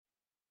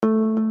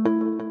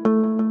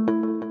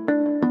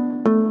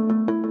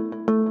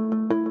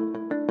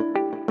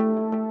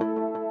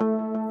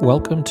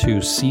Welcome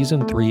to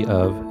Season 3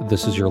 of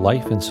This Is Your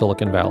Life in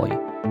Silicon Valley,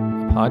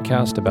 a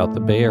podcast about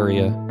the Bay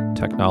Area,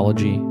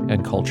 technology,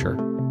 and culture.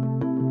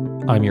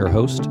 I'm your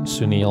host,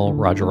 Sunil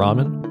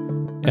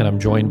Rajaraman, and I'm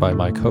joined by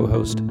my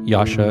co-host,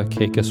 Yasha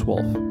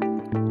Kakis-Wolf.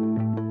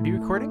 Are you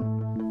recording?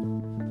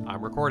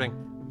 I'm recording.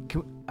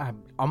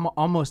 I'm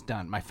almost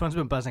done. My phone's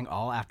been buzzing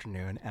all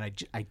afternoon, and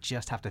I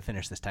just have to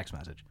finish this text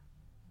message.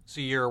 So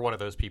you're one of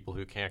those people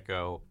who can't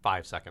go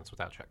 5 seconds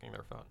without checking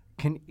their phone.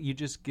 Can you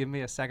just give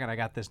me a second? I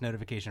got this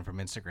notification from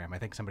Instagram. I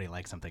think somebody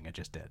liked something I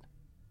just did.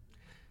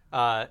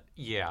 As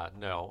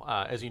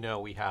you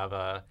know, we have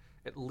at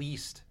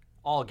least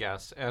all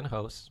guests and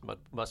hosts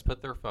must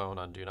put their phone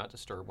on Do Not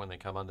Disturb when they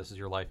come on This Is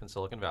Your Life in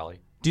Silicon Valley.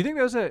 Do you think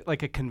that was a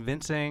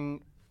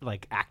convincing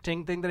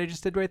acting thing that I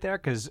just did right there?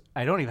 Because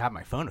I don't even have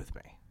my phone with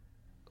me.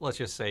 Let's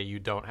just say you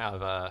don't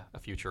have a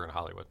future in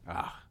Hollywood.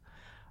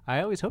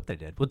 I always hoped I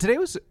did. Well, today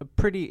was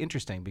pretty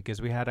interesting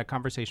because we had a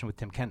conversation with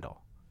Tim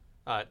Kendall.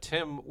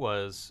 Tim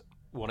was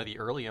one of the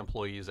early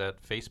employees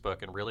at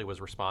Facebook and really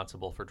was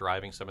responsible for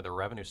driving some of their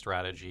revenue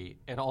strategy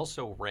and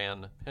also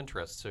ran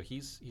Pinterest. So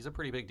he's a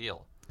pretty big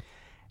deal.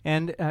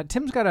 And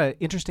Tim's got an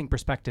interesting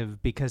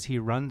perspective because he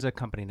runs a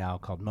company now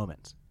called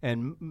Moments.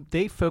 And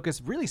they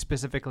focus really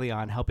specifically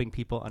on helping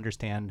people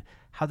understand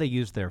how they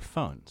use their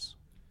phones.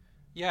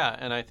 Yeah,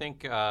 and I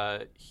think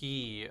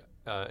he,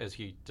 as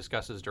he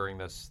discusses during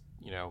this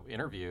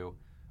interview,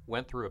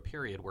 went through a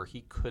period where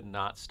he could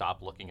not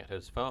stop looking at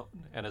his phone.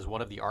 And as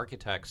one of the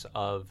architects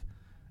of,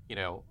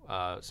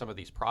 some of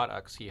these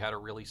products, he had a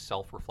really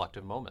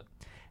self-reflective moment.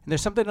 And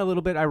there's something a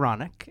little bit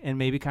ironic and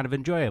maybe kind of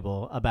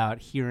enjoyable about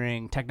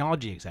hearing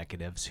technology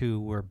executives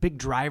who were big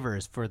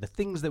drivers for the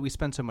things that we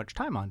spend so much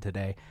time on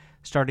today,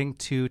 starting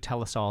to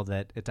tell us all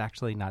that it's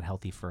actually not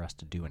healthy for us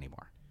to do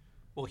anymore.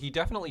 Well, he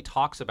definitely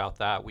talks about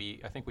that.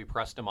 I think we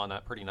pressed him on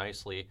that pretty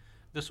nicely.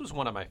 This was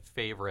one of my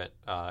favorite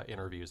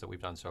interviews that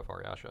we've done so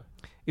far, Yasha.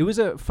 It was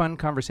a fun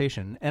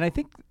conversation. And I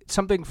think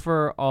something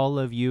for all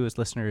of you as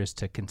listeners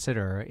to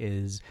consider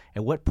is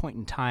at what point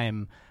in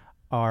time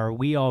are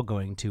we all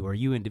going to, or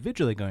you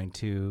individually going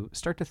to,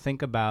 start to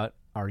think about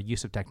our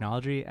use of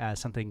technology as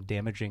something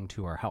damaging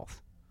to our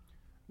health?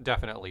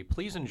 Definitely.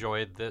 Please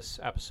enjoy this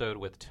episode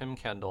with Tim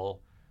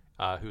Kendall,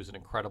 who's an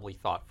incredibly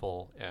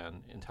thoughtful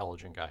and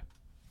intelligent guy.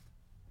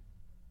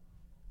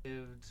 A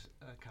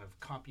kind of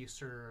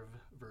CompuServe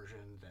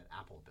version that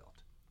Apple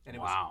built. And it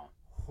was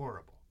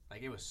horrible.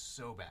 It was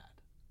so bad.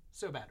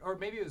 So bad. Or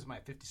maybe it was my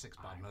 56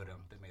 baud modem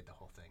that made the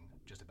whole thing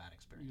just a bad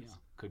experience. Yeah,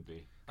 could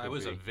be. I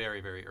was a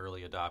very, very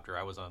early adopter.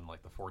 I was on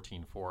the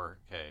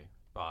 14.4K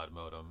baud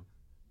modem,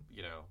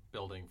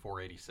 building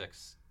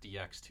 486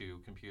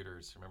 DX2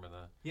 computers. Remember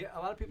that? Yeah, a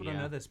lot of people don't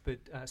know this,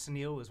 but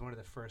Sunil was one of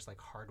the first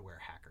hardware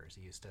hackers.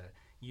 He used to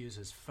use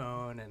his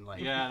phone and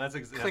that's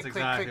exactly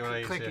what I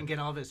used click to. And get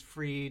all this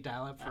free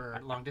dial-up for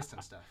long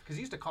distance stuff. Because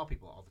he used to call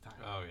people all the time.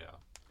 Oh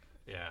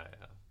yeah.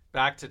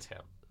 Back to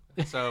Tim.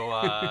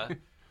 So,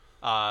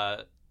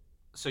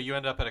 so you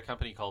ended up at a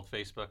company called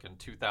Facebook in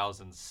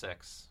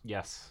 2006.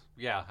 Yes.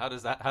 Yeah. How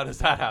does that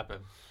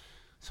happen?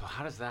 So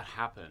how does that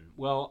happen?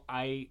 Well,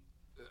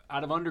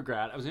 out of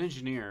undergrad, I was an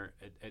engineer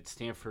at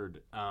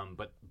Stanford,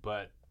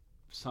 but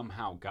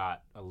somehow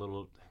got a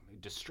little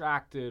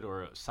distracted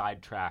or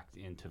sidetracked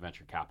into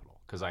venture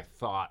capital because I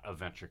thought of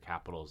venture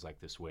capital as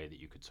this way that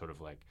you could sort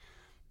of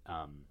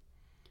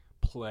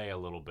play a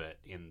little bit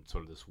in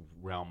sort of this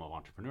realm of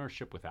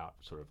entrepreneurship without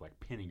sort of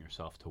pinning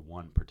yourself to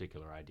one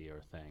particular idea or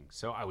thing.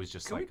 So I was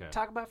just Can we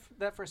talk about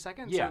that for a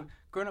second? Yeah. So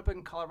growing up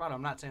in Colorado,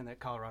 I'm not saying that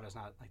Colorado is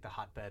not the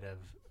hotbed of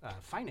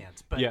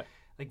finance, but yeah.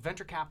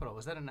 Venture capital,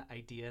 was that an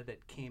idea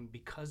that came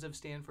because of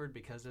Stanford,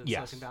 because of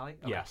Yes. Silicon Valley?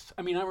 Okay. Yes.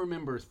 I mean, I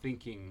remember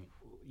thinking,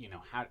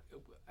 I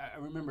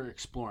remember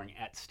exploring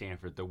at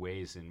Stanford the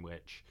ways in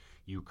which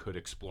you could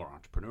explore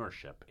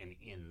entrepreneurship, and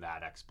in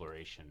that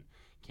exploration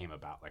came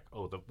about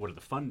what are the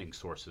funding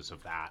sources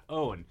of that?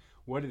 Oh, and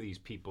what do these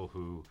people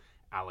who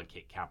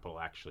allocate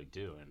capital actually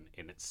do?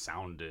 And it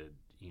sounded,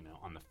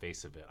 on the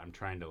face of it, I'm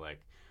trying to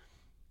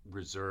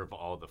reserve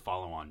all the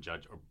follow-on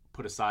or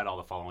put aside all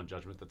the follow-on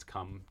judgment that's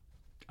come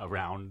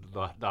around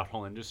that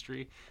whole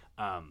industry.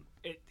 On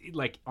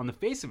the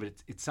face of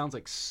it, it sounds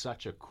like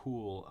such a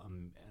cool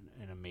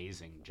and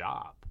amazing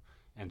job.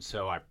 And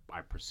so I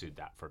pursued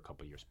that for a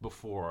couple of years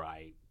before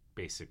I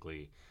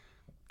basically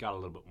got a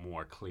little bit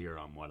more clear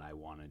on what I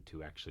wanted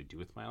to actually do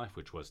with my life,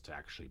 which was to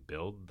actually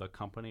build the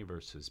company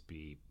versus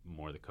be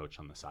more the coach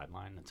on the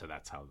sideline. And so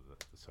that's how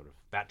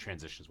that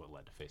transition is what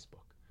led to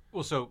Facebook.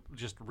 Well, so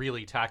just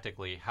really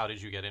tactically, how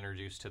did you get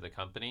introduced to the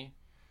company?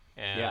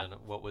 And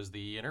what was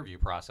the interview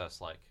process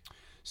like?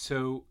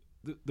 So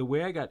the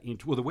way I got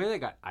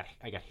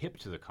I got hip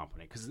to the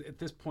company, because at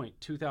this point,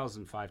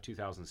 2005,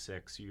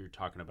 2006, you're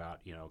talking about,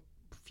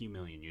 a few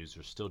million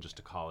users, still just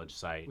a college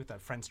site. With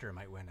that Friendster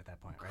might win at that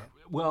point, right?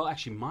 Well,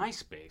 actually,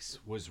 MySpace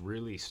was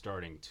really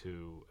starting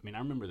to, I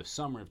remember the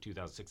summer of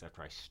 2006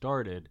 after I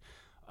started,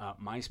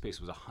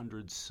 MySpace was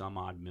 100 some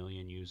odd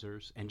million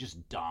users and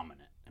just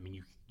dominant.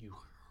 You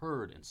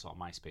heard and saw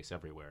MySpace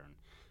everywhere, and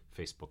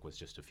Facebook was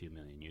just a few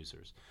million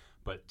users.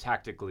 But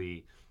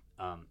tactically,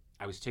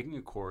 I was taking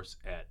a course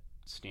at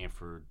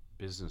Stanford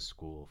Business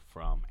School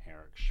from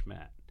Eric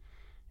Schmidt.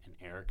 And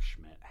Eric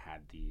Schmidt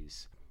had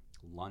these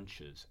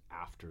lunches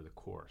after the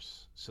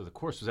course. So the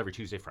course was every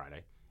Tuesday,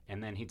 Friday.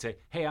 And then he'd say,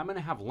 hey, I'm going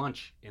to have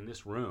lunch in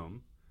this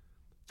room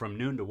from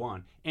noon to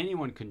 1.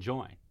 Anyone can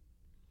join.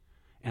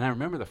 And I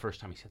remember the first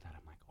time he said that,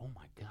 I'm like, oh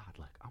my God,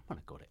 like I'm going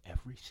to go to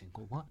every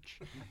single lunch.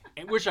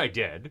 And which I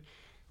did.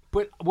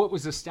 But what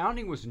was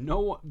astounding was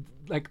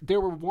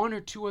there were one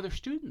or two other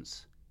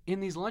students in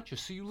these lunches.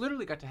 So you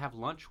literally got to have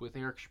lunch with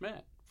Eric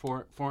Schmidt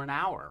for an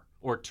hour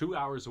or 2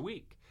 hours a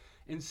week.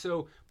 And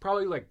so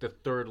probably like the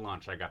third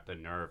lunch, I got the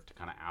nerve to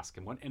kind of ask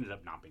him what ended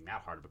up not being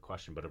that hard of a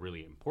question, but a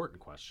really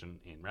important question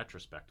in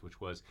retrospect, which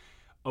was,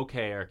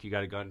 okay, Eric, you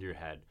got a gun to your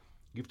head.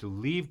 You have to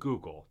leave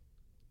Google.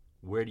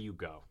 Where do you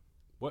go?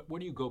 What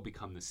do you go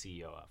become the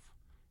CEO of?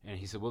 And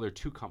he said, well, there are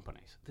two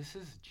companies. This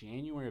is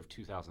January of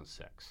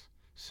 2006.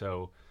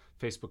 So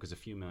Facebook is a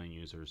few million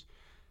users.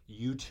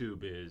 YouTube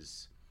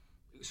is,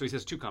 so he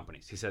says two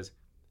companies. He says,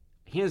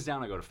 hands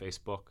down, I go to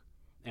Facebook.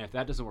 And if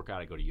that doesn't work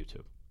out, I go to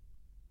YouTube.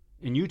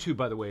 And YouTube,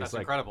 by the way, That's is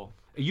like incredible.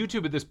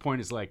 YouTube at this point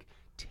is like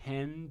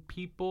 10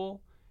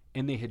 people,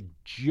 and they had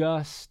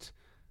just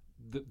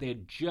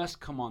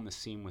come on the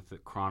scene with the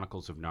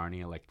Chronicles of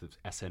Narnia, like the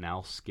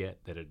SNL skit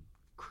that had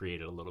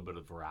created a little bit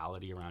of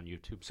virality around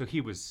YouTube. So he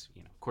was,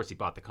 of course, he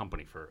bought the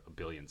company for $1.6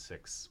 billion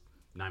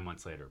 9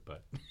 months later,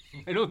 but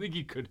I don't think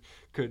he could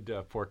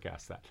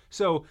forecast that.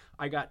 So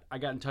I got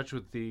in touch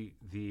with the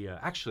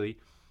actually,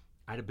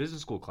 I had a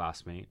business school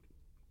classmate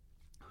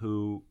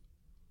who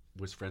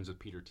was friends with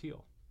Peter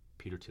Thiel.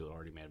 Peter Thiel had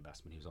already made an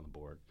investment. He was on the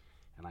board.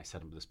 And I said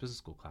to this business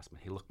school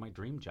classmate, hey, look, my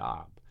dream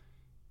job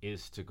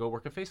is to go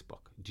work at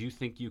Facebook. Do you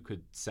think you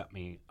could set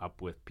me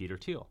up with Peter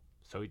Thiel?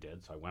 So he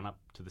did. So I went up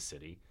to the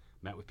city,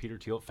 met with Peter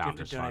Thiel,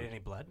 Founders Did you have to Fund. donate any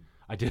blood?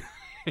 I did.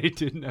 I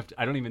didn't have to.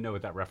 I don't even know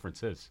what that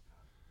reference is.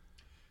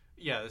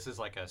 Yeah, this is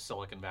like a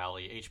Silicon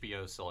Valley,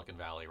 HBO Silicon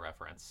Valley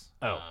reference.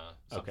 Oh,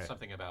 okay.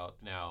 Something about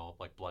now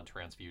like blood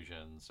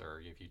transfusions,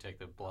 or if you take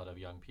the blood of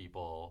young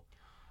people.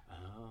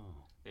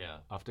 Oh. Yeah.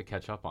 I'll have to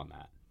catch up on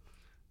that.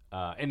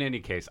 In any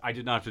case, I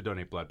did not have to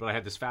donate blood, but I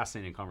had this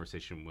fascinating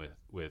conversation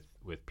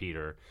with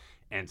Peter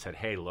and said,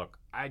 hey, look,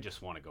 I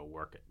just want to go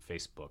work at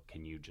Facebook.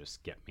 Can you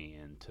just get me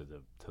into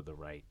the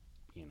right,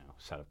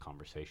 set of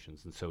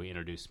conversations? And so he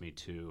introduced me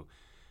to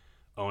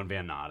Owen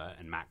Van Natta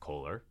and Matt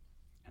Kohler,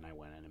 and I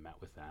went in and met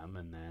with them.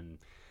 And then,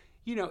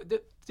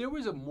 there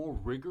was a more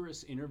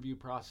rigorous interview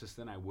process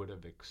than I would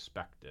have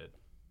expected.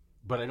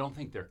 But I don't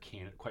think they're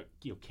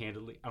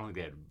candidly, I don't think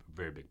they had a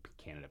very big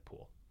candidate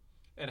pool.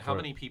 And how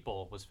many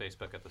people was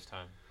Facebook at this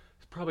time?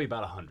 It's probably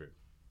about 100.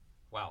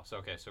 Wow.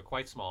 So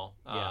quite small.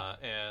 Yeah.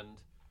 And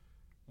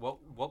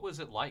what was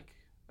it like?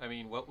 I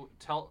mean,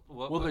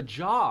 the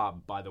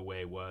job, by the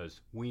way,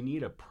 was we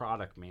need a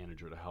product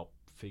manager to help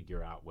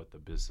figure out what the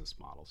business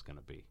model is going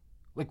to be.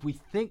 Like, we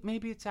think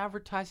maybe it's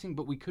advertising,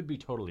 but we could be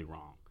totally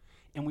wrong.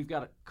 And we've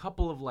got a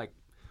couple of like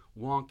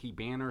wonky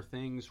banner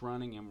things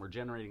running, and we're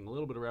generating a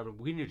little bit of revenue.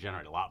 We need to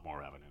generate a lot more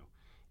revenue,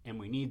 and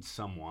we need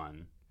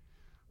someone,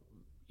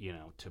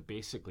 to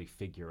basically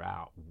figure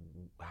out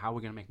how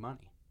we're going to make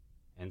money.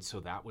 And so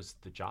that was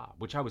the job,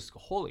 which I was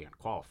wholly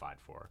unqualified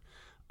for.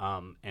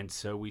 And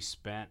so we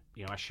spent,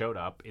 I showed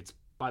up.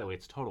 By the way,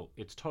 it's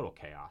total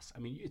chaos. I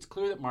mean, it's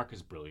clear that Mark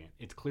is brilliant.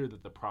 It's clear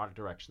that the product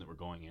direction that we're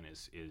going in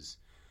is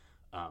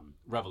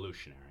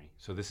revolutionary.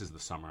 So this is the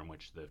summer in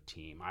which the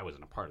team, I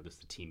wasn't a part of this,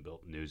 the team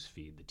built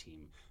Newsfeed. The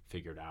team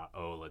figured out,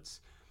 let's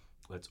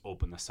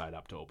open the site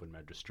up to open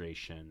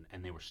registration.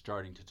 And they were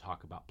starting to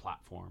talk about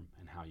platform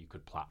and how you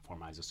could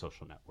platformize a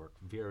social network.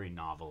 Very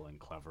novel and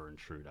clever and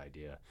shrewd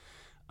idea.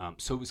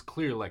 So it was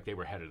clear like they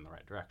were headed in the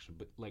right direction.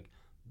 But like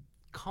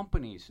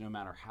companies, no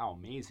matter how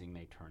amazing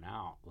they turn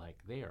out, like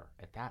they are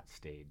at that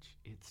stage,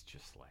 it's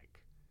just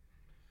like.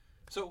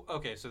 So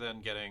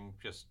then getting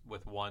just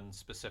with one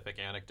specific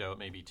anecdote,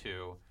 maybe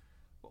two,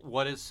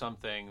 what is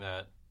something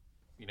that,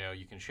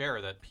 you can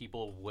share that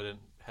people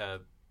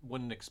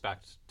wouldn't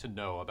expect to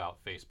know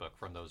about Facebook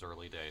from those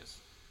early days?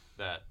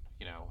 That,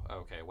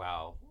 okay,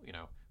 wow,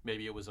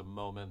 maybe it was a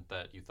moment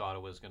that you thought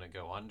it was going to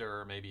go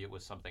under, maybe it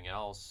was something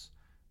else.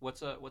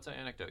 What's an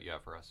anecdote you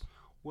have for us?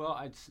 Well,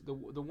 the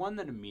one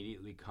that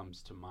immediately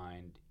comes to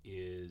mind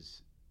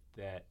is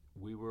that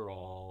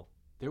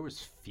there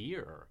was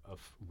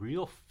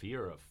real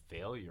fear of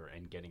failure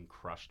and getting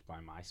crushed by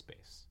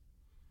MySpace.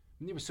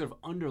 And there was sort of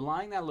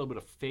underlying that a little bit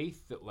of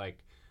faith that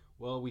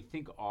we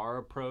think our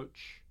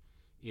approach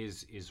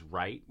is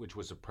right, which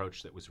was an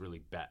approach that was really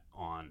bet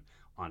on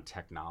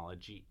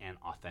technology and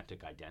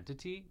authentic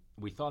identity.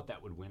 We thought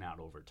that would win out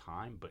over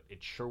time, but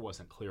it sure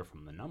wasn't clear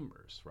from the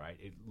numbers, right?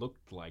 It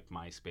looked like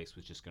MySpace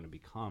was just going to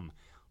become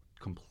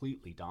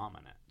completely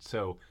dominant.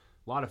 So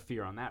a lot of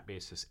fear on that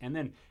basis. And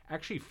then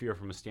actually fear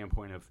from a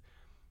standpoint of,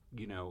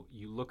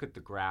 you look at the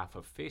graph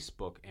of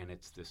Facebook and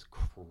it's this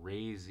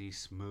crazy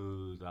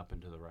smooth up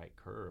into the right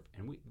curve.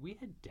 And we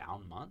had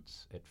down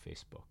months at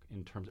Facebook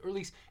in terms, or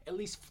at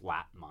least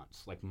flat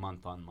months, like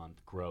month on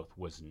month growth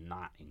was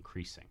not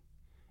increasing.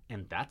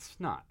 And that's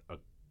not a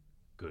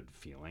good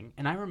feeling.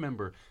 And I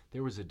remember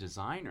there was a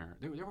designer,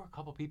 there were a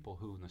couple people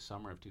who in the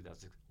summer of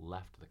 2006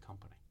 left the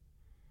company.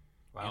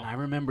 Wow. And I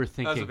remember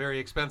thinking that was a very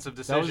expensive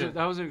decision.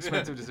 That was an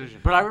expensive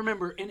decision. But I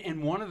remember,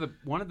 and one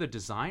of the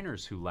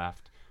designers who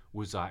left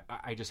was I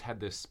just had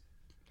this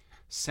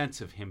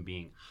sense of him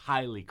being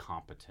highly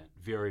competent,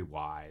 very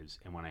wise.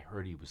 And when I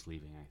heard he was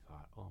leaving, I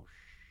thought, oh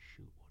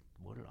shoot,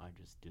 what did I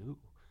just do?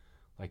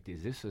 Like,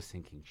 is this a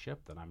sinking ship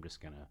that I'm just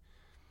gonna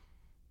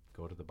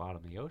go to the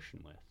bottom of the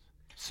ocean with?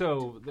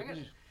 So,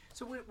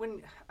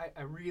 when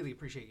I really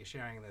appreciate you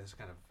sharing this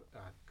kind of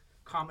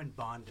common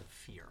bond of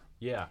fear.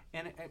 yeah.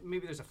 And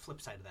maybe there's a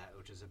flip side of that,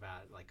 which is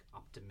about like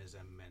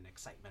optimism and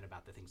excitement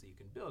about the things that you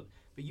can build.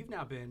 But you've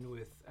now been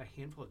with a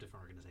handful of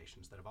different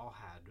organizations that have all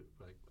had,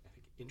 like, I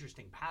think,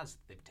 interesting paths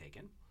that they've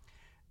taken.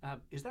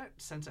 Is that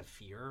sense of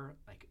fear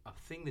like a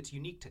thing that's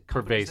unique to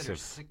companies that are Pervasive.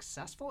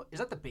 successful? Is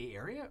that the Bay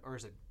Area, or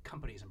is it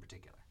companies in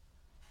particular?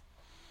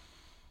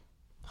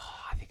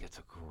 I think that's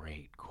a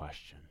great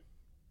question.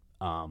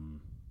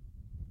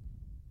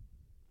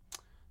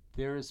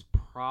 There is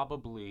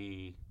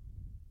probably...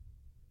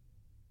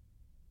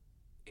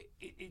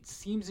 It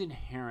seems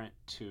inherent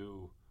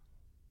to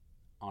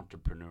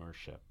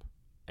entrepreneurship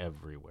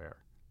everywhere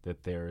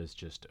that there is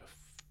just a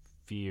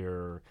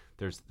fear.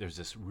 There's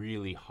this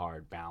really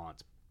hard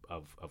balance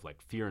of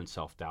like fear and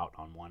self-doubt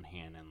on one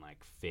hand, and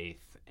like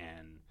faith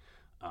and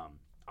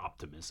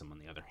optimism on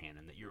the other hand,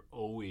 and that you're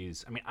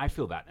always... I mean, I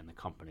feel that in the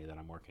company that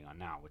I'm working on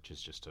now, which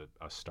is just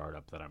a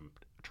startup that I'm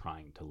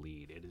trying to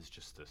lead. It is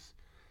just this...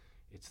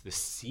 It's this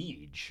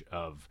siege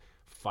of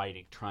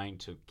fighting, trying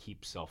to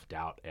keep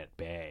self-doubt at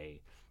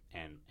bay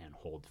and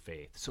hold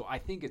faith. So I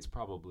think it's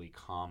probably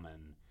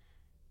common.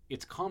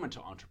 It's common to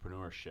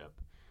entrepreneurship,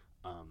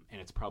 and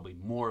it's probably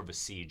more of a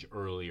siege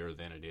earlier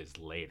than it is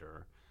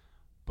later.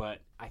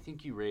 But I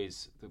think you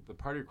raise the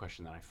part of your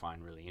question that I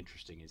find really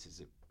interesting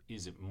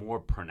is it more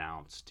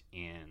pronounced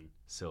in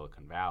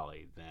Silicon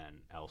Valley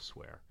than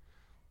elsewhere?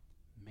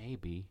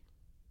 Maybe.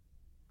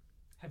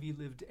 Have you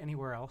lived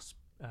anywhere else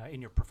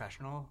in your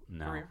professional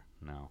career?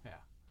 No. Yeah.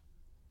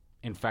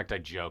 In fact, I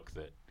joke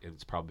that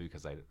it's probably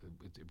because it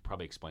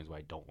probably explains why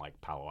I don't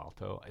like Palo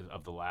Alto.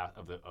 Of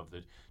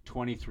the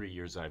 23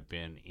 years I've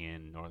been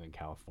in Northern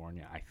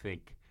California, I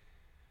think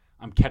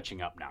I'm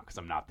catching up now because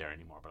I'm not there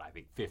anymore. But I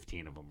think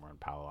 15 of them were in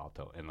Palo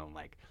Alto, and then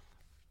like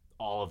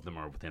all of them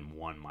are within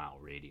 1 mile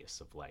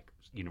radius of like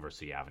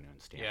University Avenue in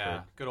Stanford.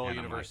 Yeah, good old And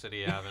I'm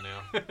University Avenue.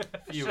 It's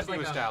few just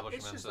like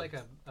establishments. It's just like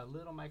a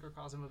little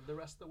microcosm of the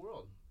rest of the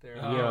world. There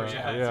Oh, are-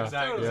 yeah, yeah. it's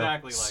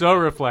exactly like So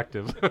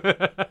reflective.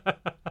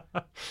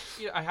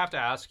 Yeah, I have to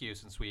ask you,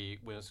 since we're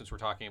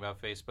talking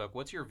about Facebook,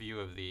 what's your view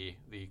of the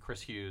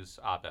Chris Hughes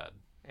op-ed?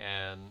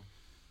 And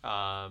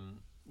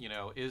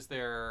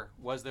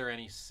was there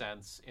any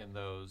sense in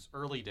those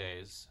early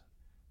days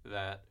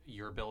that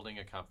you're building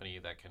a company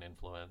that can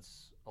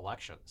influence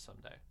elections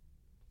someday?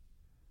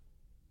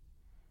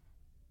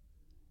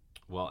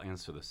 Well, I'll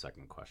answer the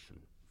second question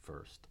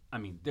first. I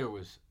mean, there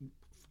was,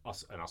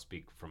 and I'll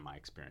speak from my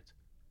experience,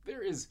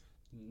 there is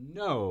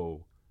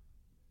no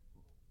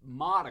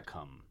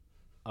modicum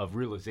of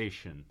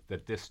realization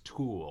that this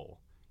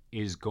tool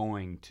is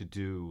going to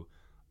do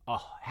a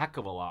heck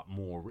of a lot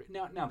more.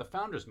 Now the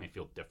founders may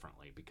feel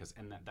differently because,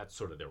 and that's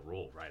sort of their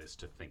role, right, is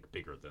to think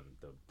bigger than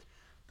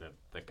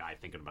the guy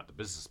thinking about the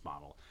business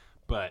model.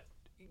 But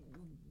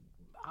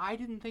I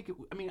didn't think it.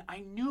 I mean, I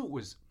knew it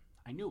was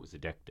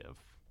addictive,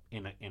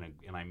 and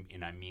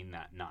I mean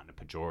that not in a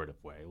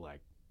pejorative way,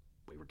 like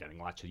we were getting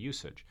lots of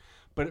usage,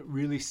 but it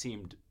really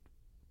seemed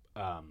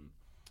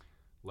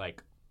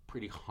like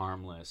pretty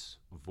harmless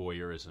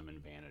voyeurism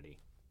and vanity,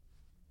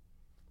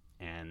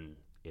 and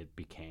it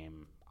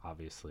became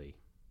obviously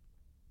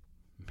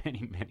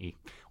many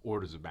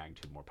orders of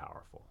magnitude more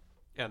powerful.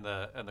 And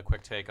the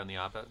quick take on the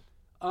op-ed?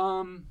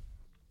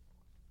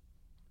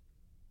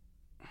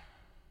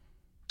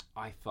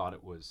 I thought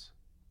it was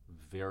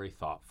very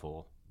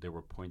thoughtful. There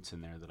were points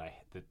in there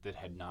that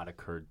had not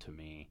occurred to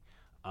me.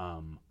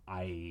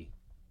 I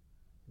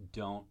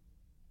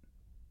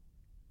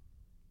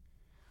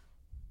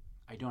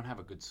don't have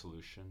a good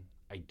solution.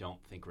 I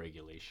don't think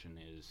regulation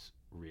is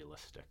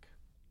realistic.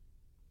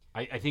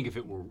 I think if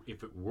it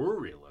were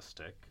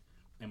realistic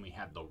and we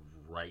had the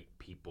right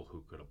people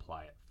who could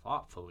apply it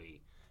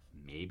thoughtfully,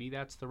 maybe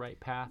that's the right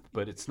path,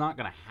 but it's not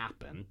going to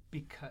happen.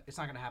 Because it's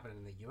not going to happen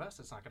in the U.S.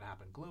 It's not going to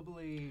happen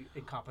globally.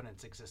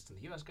 Incompetence exists in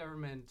the U.S.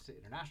 government,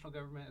 international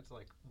government. It's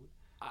like,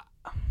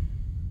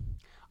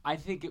 I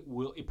think it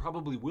will. It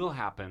probably will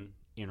happen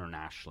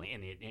internationally,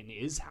 and it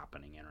is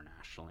happening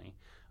internationally.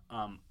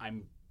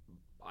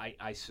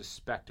 I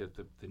suspect that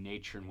the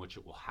nature in which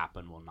it will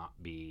happen will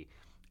not be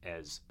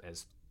as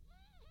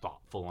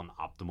thoughtful and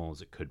optimal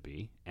as it could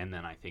be. And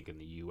then I think in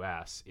the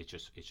U.S. it's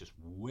just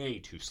way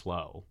too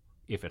slow,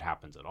 if it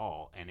happens at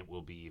all, and it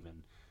will be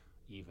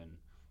even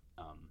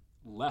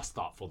less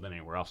thoughtful than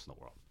anywhere else in the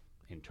world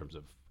in terms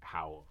of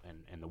how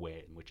and the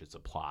way in which it's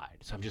applied.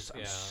 So I'm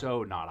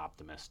so not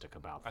optimistic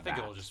about that. I think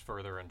it'll just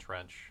further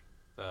entrench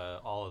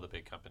all of the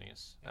big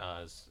companies,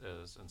 and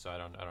so I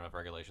don't know if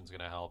regulation's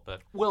going to help,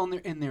 but Well,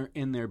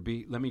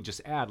 let me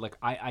just add, like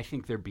I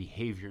think their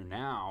behavior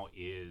now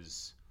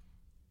is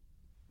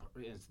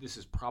this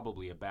is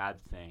probably a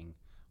bad thing.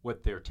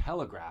 What they're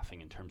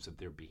telegraphing in terms of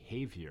their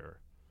behavior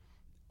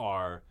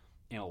are,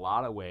 in a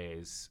lot of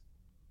ways,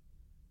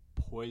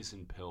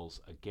 poison pills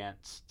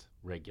against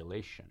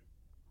regulation,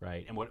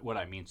 right? And what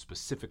I mean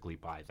specifically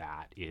by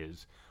that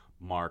is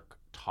Mark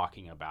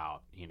talking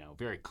about,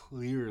 very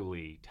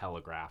clearly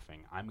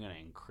telegraphing, I'm going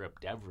to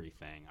encrypt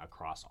everything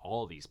across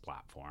all these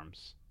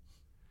platforms.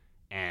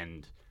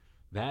 And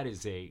that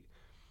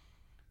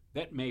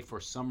may, for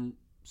some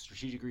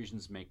strategic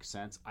reasons, make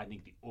sense. I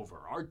think the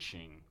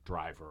overarching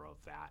driver of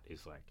that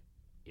is like,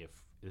 if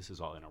this is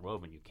all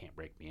interwoven, you can't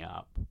break me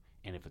up.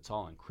 And if it's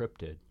all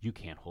encrypted, you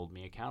can't hold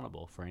me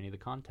accountable for any of the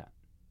content.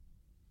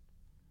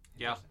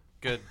 Yeah,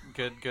 good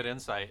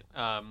insight.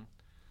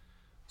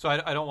 So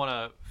I don't want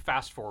to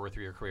fast forward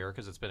through your career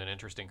because it's been an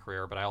interesting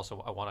career, but I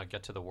want to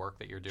get to the work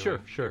that you're doing.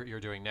 Sure. You're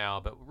doing now,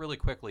 but really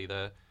quickly,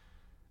 the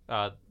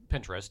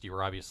Pinterest. You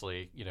were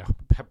obviously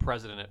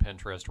president at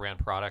Pinterest, ran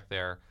product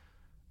there,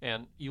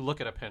 and you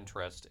look at a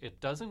Pinterest. It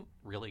doesn't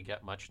really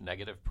get much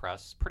negative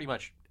press, pretty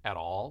much at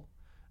all.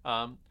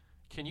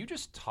 Can you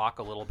just talk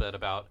a little bit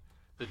about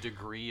the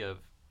degree of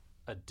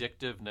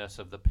addictiveness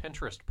of the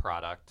Pinterest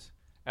product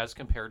as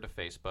compared to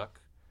Facebook,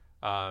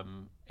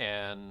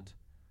 and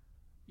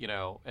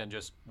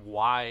just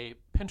why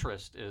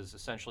Pinterest is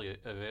essentially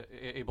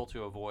able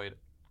to avoid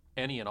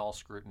any and all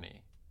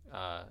scrutiny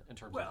in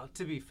terms Well,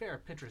 to be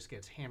fair, Pinterest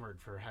gets hammered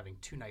for having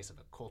too nice of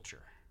a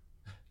culture.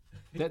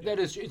 That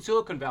is,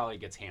 Silicon Valley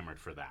gets hammered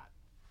for that.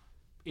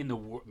 No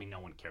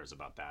one cares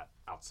about that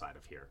outside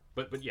of here.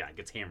 But yeah, it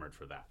gets hammered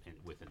for that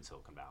within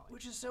Silicon Valley.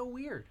 Which is so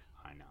weird.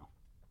 I know.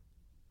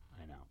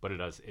 But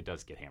it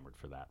does get hammered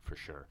for that, for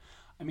sure.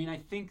 I mean, I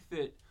think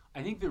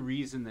the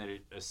reason that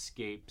it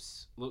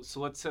escapes, so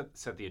let's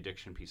set the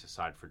addiction piece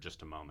aside for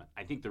just a moment.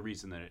 I think the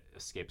reason that it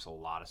escapes a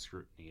lot of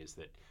scrutiny is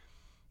that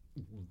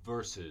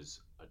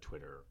versus a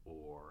Twitter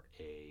or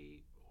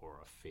a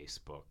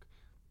Facebook,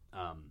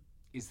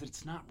 is that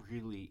it's not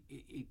really,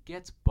 it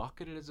gets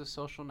bucketed as a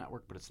social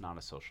network, but it's not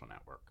a social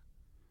network.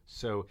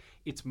 So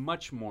it's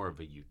much more of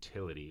a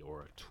utility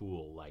or a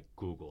tool like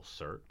Google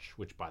Search,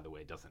 which, by the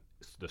way,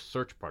 the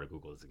search part of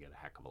Google doesn't get a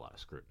heck of a lot of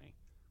scrutiny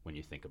when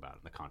you think about it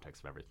in the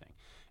context of everything.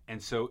 And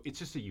so it's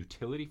just a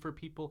utility for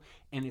people,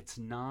 and it's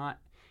not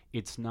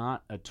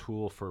a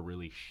tool for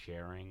really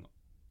sharing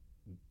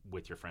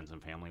with your friends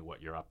and family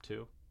what you're up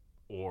to,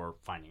 or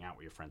finding out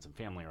what your friends and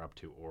family are up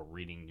to, or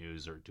reading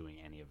news or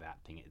doing any of that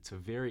thing. It's a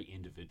very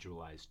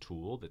individualized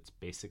tool that's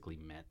basically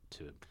meant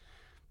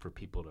for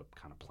people to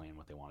kind of plan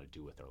what they want to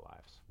do with their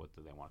lives. What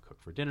do they want to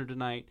cook for dinner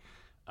tonight?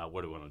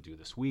 What do they want to do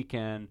this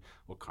weekend?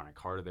 What kind of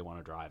car do they want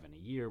to drive in a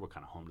year? What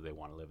kind of home do they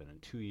want to live in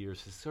 2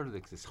 years? It's sort of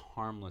like this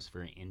harmless,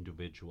 very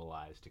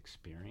individualized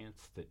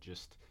experience that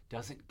just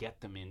doesn't get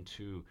them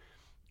into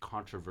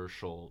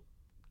controversial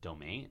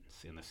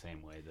domains in the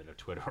same way that a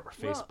Twitter or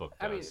Facebook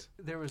does. I mean,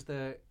 there was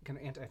the kind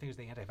of I think it was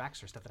the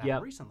anti-vaxxer stuff that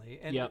happened recently,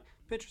 and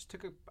Pinterest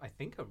took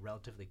a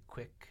relatively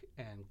quick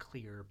and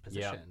clear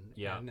position,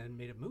 and then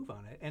made a move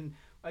on it. And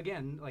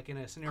again, like in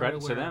a scenario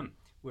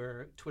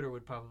where Twitter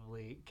would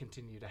probably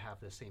continue to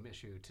have the same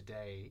issue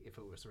today if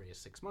it was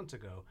raised 6 months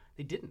ago,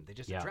 they didn't. They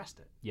just addressed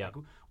it. Yeah.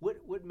 Like,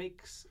 what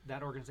makes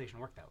that organization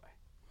work that way?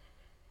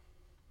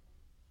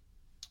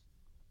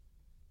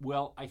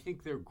 Well, I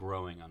think they're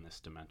growing on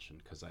this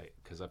dimension because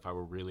if I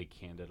were really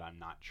candid, I'm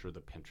not sure the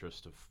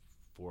Pinterest of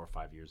 4 or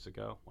 5 years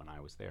ago when I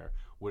was there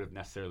would have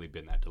necessarily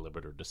been that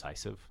deliberate or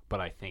decisive.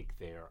 But I think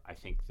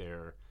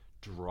they're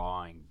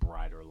drawing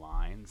brighter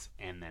lines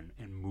and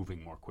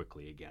moving more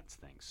quickly against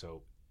things.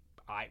 So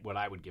what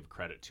I would give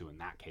credit to in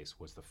that case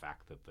was the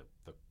fact that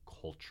the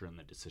culture and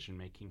the decision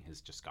making has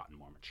just gotten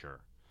more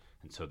mature.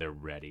 And so they're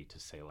ready to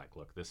say, like,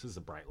 look, this is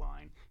a bright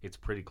line. It's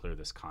pretty clear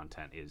this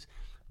content is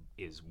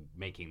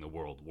making the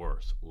world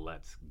worse.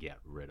 Let's get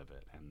rid of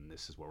it. And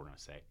this is what we're going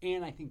to say.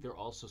 And I think they're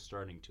also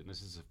starting to, and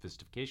this is a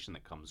sophistication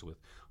that comes with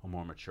a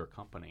more mature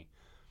company,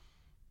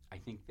 I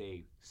think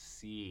they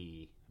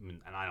see,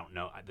 and I don't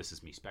know, this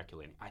is me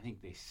speculating, I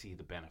think they see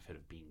the benefit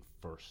of being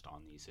first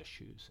on these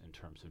issues in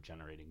terms of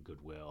generating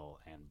goodwill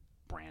and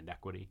brand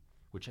equity,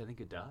 which I think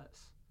it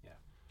does. Yeah.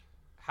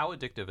 How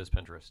addictive is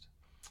Pinterest?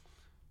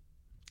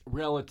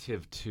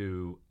 Relative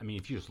to,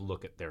 if you just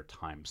look at their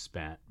time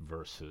spent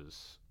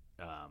versus,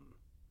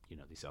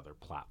 these other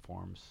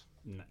platforms,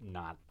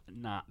 not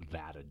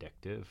that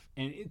addictive.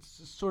 And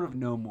it's sort of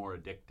no more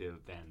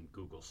addictive than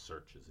Google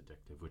Search is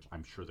addictive, which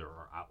I'm sure there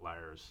are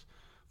outliers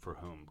for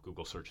whom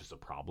Google Search is a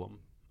problem.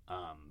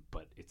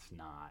 But it's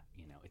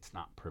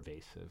not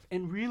pervasive.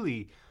 And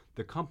really,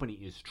 the company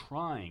is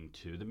trying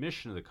to, the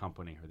mission of the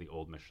company, or the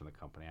old mission of the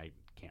company, I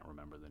can't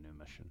remember the new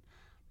mission.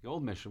 The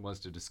old mission was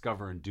to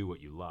discover and do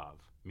what you love,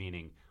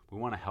 meaning we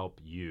want to help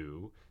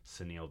you,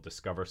 Sunil,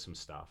 discover some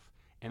stuff.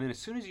 And then as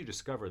soon as you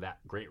discover that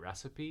great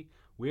recipe,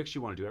 we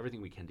actually want to do everything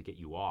we can to get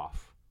you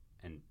off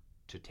and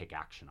to take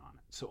action on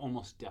it. So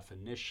almost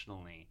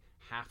definitionally,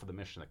 half of the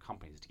mission of the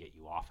company is to get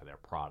you off of their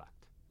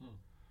product.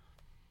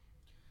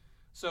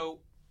 So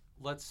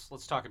let's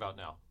talk about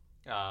now.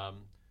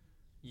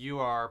 You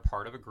are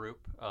part of a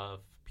group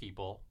of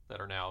people that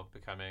are now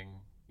becoming,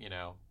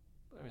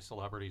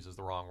 celebrities is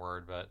the wrong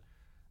word, but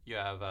you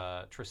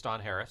have Tristan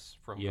Harris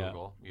from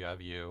Google. You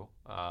have you,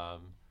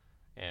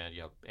 and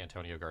you have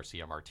Antonio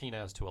Garcia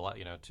Martinez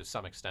to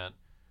some extent,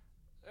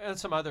 and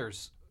some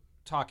others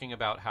talking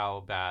about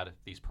how bad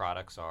these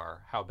products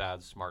are, how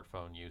bad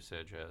smartphone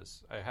usage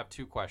is. I have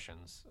two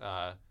questions: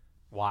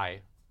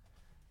 why,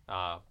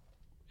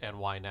 and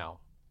why now?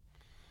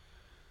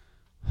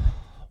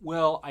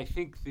 Well, I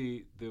think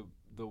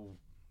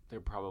they're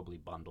probably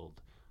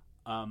bundled.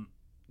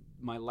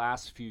 My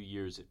last few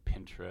years at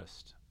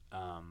Pinterest,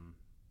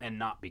 and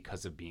not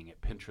because of being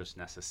at Pinterest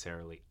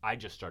necessarily, I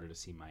just started to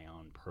see my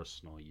own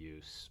personal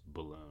use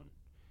balloon,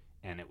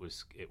 and it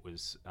was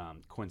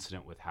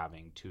coincident with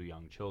having two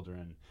young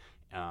children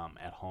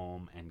at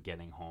home and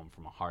getting home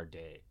from a hard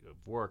day of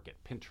work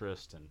at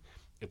Pinterest, and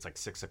it's like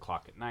 6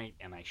 o'clock at night,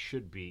 and I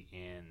should be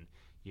in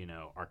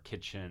our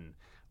kitchen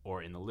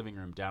or in the living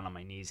room down on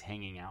my knees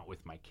hanging out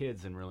with my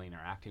kids and really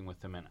interacting with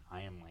them, and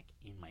I am like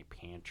in my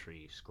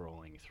pantry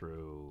scrolling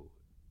through,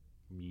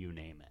 you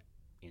name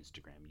it,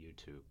 Instagram,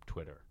 YouTube,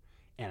 Twitter,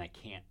 and I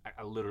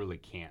literally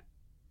can't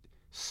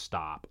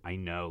stop. I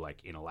know,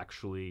 like,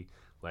 intellectually,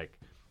 like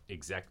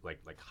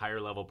higher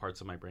level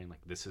parts of my brain,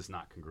 like, this is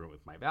not congruent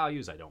with my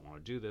values, I don't want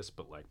to do this,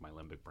 but like my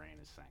limbic brain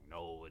is saying,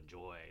 no,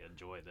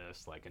 enjoy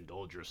this, like,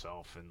 indulge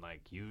yourself, and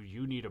like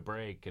you need a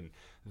break. And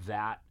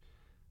that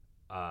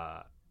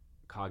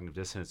cognitive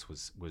dissonance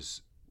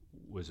was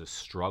a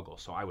struggle.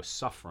 So I was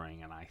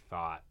suffering, and I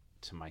thought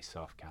to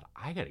myself, God,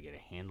 I got to get a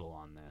handle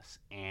on this,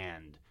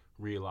 and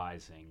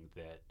realizing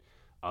that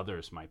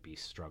others might be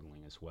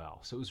struggling as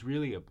well. So it was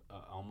really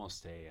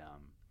almost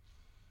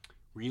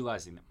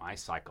realizing that my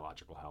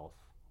psychological health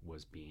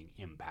was being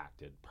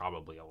impacted.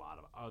 Probably a lot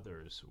of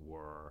others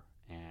were,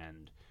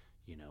 and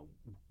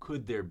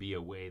could there be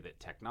a way that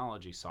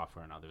technology,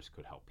 software, and others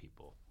could help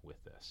people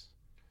with this?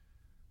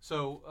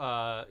 So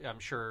I'm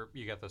sure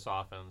you get this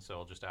often, so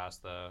I'll just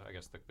ask the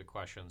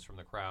questions from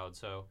the crowd.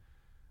 So,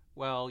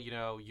 well,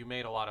 you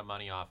made a lot of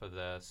money off of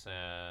this,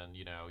 and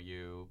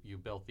you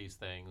built these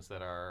things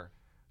that are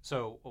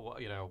so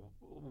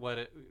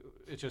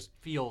it just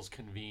feels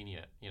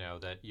convenient,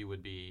 that you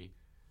would be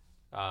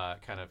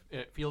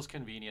it feels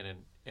convenient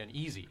and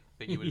easy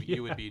that you would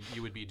you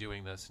would be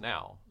doing this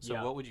now.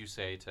 So what would you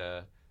say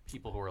to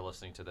people who are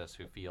listening to this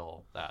who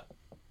feel that?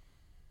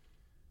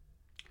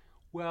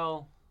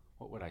 Well,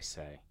 what would I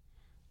say?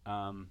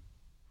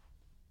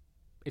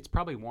 It's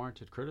probably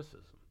warranted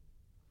criticism.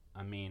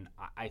 I mean,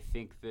 I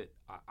think that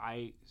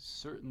I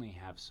certainly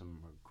have some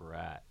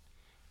regret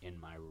in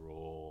my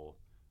role,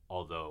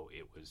 although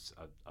it was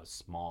a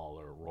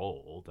smaller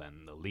role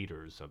than the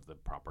leaders of the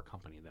proper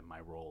company, than my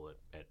role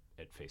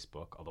at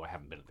Facebook, although I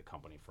haven't been at the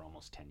company for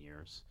almost 10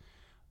 years.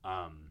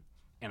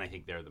 And I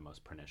think they're the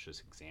most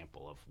pernicious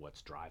example of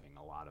what's driving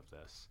a lot of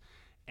this.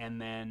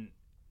 And then,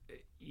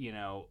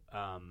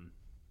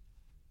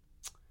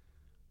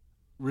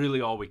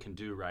 really all we can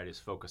do, right, is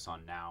focus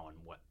on now and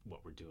what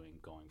we're doing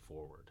going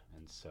forward.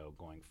 And so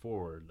going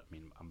forward, I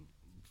mean, I'm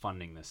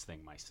funding this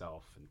thing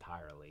myself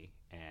entirely,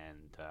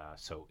 and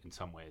so in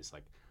some ways,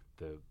 like,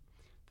 the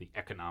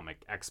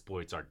economic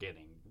exploits are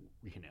getting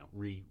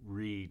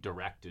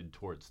redirected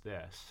towards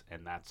this,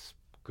 and that's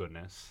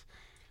goodness.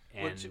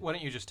 And why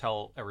don't you just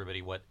tell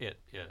everybody what it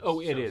is? Oh,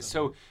 it is.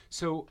 So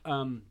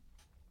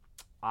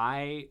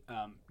I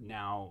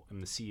now am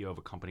the CEO of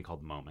a company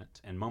called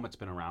Moment, and Moment's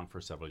been around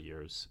for several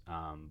years.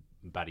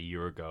 About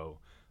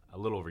a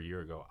little over a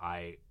year ago,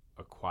 I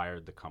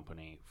acquired the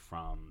company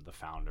from the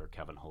founder,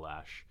 Kevin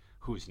Halesh,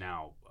 who's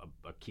now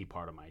a key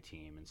part of my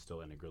team and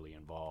still integrally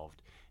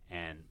involved.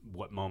 And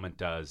what Moment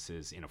does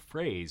is, in a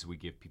phrase, we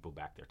give people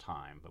back their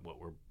time. But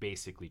what we're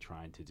basically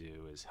trying to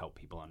do is help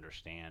people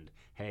understand,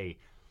 hey,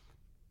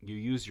 you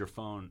use your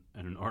phone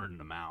an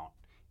inordinate amount,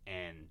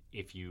 and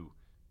if you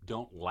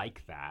don't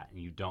like that,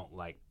 and you don't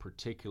like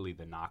particularly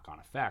the knock-on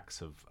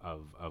effects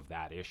of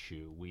that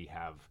issue, we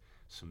have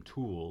some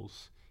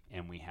tools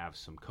and we have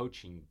some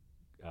coaching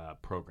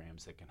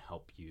programs that can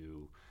help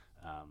you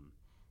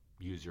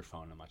use your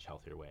phone in a much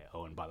healthier way.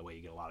 Oh, and by the way,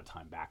 you get a lot of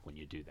time back when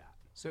you do that.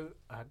 So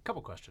a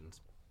couple questions.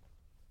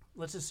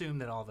 Let's assume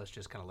that all of us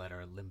just kind of let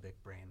our limbic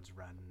brains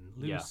run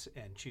loose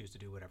and choose to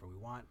do whatever we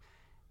want.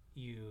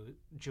 You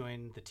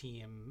joined the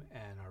team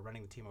and are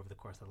running the team over the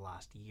course of the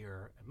last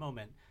year at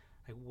Moment.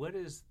 Like, what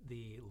is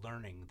the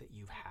learning that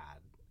you've had?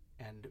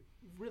 And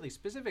really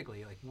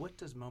specifically, like, what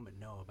does Moment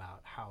know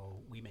about how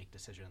we make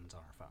decisions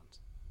on our phones?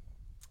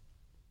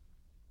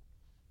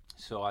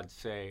 So I'd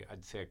say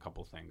a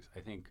couple things. I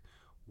think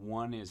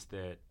one is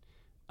that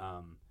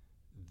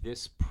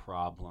this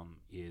problem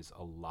is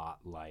a lot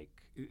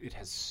like, it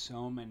has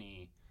so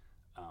many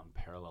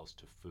parallels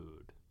to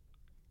food,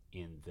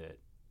 in that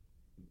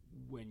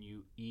when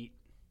you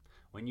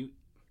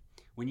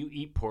when you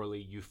eat poorly,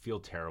 you feel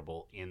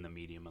terrible in the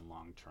medium and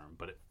long term,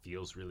 but it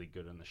feels really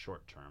good in the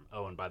short term.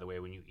 Oh, and by the way,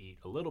 when you eat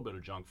a little bit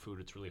of junk food,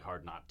 it's really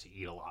hard not to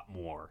eat a lot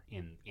more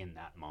in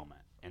that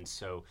moment. And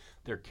so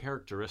there are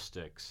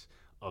characteristics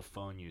of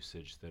phone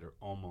usage that are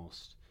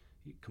almost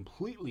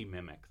completely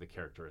mimic the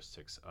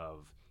characteristics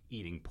of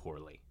eating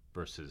poorly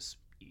versus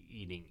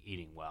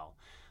eating well.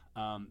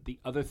 The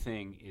other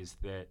thing is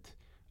that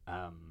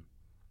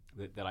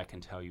I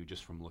can tell you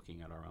just from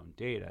looking at our own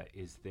data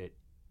is that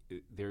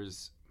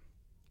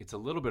it's a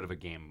little bit of a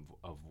game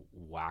of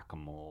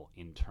whack-a-mole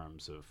in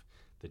terms of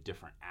the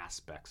different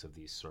aspects of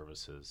these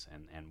services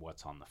and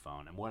what's on the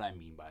phone. And what I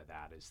mean by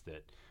that is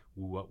that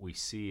what we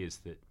see is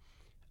that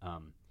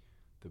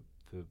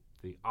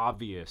the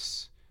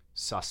obvious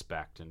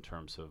suspect in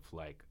terms of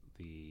like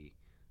the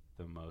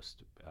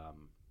most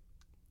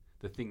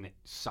the thing that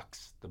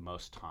sucks the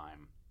most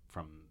time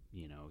from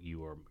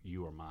you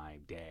or my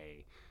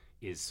day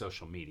is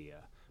social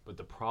media. But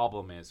the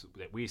problem is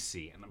that we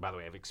see, and by the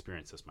way, I've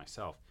experienced this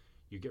myself,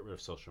 you get rid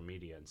of social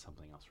media and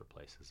something else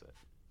replaces it.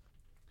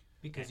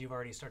 Because you've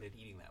already started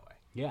eating that way.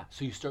 Yeah.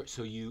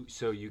 So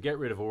you get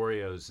rid of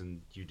Oreos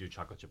and you do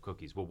chocolate chip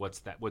cookies. Well, what's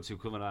that? What's the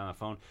equivalent on the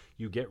phone?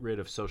 You get rid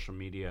of social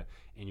media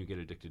and you get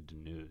addicted to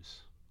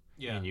news.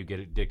 Yeah. And you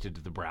get addicted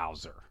to the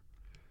browser.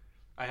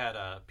 I had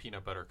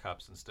peanut butter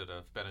cups instead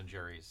of Ben and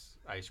Jerry's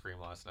ice cream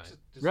last night.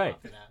 Just right.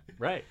 off of that.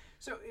 Right.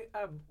 So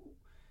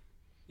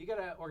you got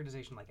an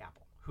organization like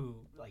Apple who,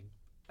 like,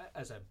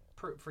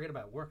 forget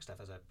about work stuff,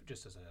 as a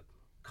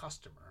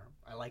customer,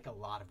 I like a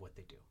lot of what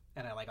they do,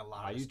 and I like a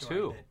lot of the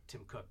story that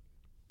Tim Cook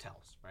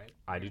tells. Right.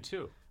 I do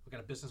too. We've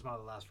got a business model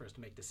that allows for us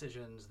to make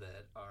decisions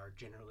that are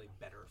generally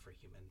better for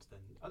humans than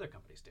other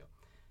companies do.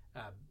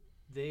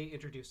 They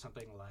introduced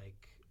something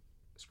like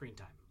screen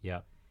time.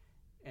 Yeah.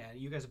 And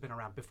you guys have been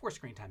around before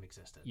screen time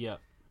existed. Yeah.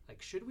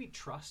 Like, should we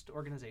trust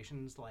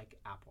organizations like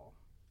Apple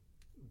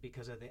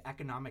because of the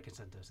economic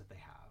incentives that they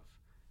have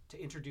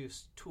to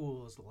introduce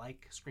tools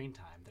like screen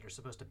time that are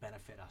supposed to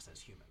benefit us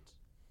as humans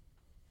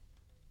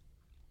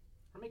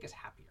or make us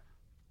happier?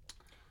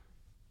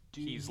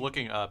 He's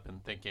looking up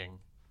and thinking,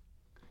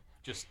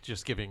 just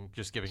giving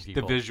people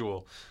the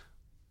visual.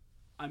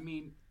 I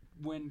mean,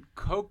 when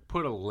Coke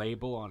put a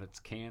label on its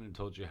can and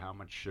told you how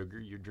much sugar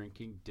you're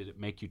drinking, did it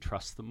make you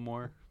trust them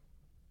more?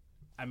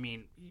 I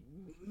mean,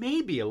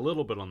 maybe a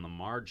little bit on the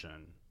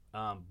margin,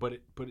 but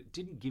it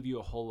didn't give you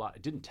a whole lot.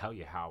 It didn't tell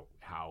you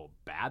how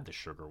bad the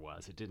sugar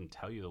was. It didn't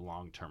tell you the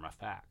long-term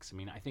effects. I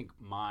mean, I think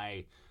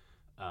my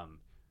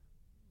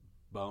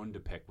bone to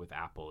pick with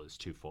Apple is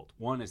twofold.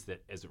 One is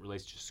that as it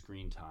relates to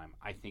screen time,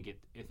 I think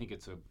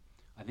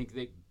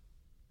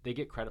they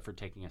get credit for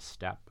taking a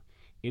step.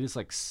 It is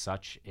like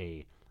such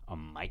a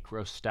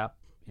micro step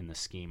in the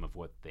scheme of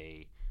what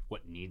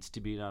needs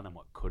to be done and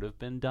what could have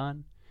been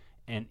done.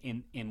 And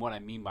in what I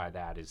mean by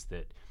that is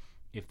that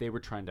if they were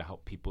trying to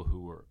help people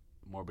who were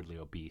morbidly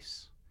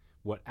obese,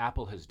 what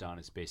Apple has done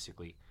is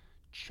basically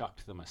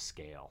chucked them a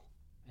scale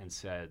and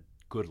said,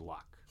 good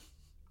luck.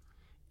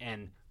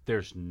 And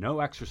there's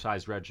no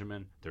exercise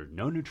regimen, there's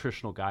no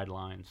nutritional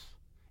guidelines,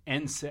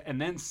 and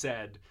then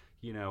said,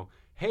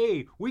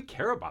 hey, we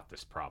care about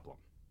this problem.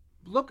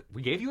 Look,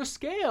 we gave you a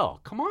scale.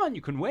 Come on,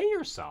 you can weigh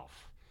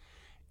yourself.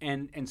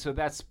 And so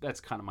that's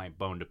kind of my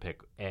bone to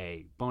pick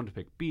A. Bone to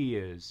pick B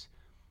is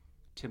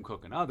Tim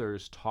Cook and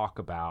others talk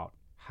about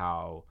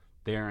how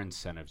their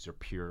incentives are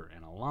pure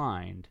and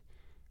aligned.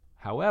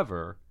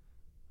 However,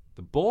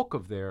 the bulk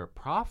of their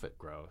profit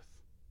growth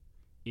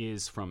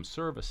is from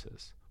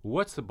services.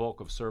 What's the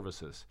bulk of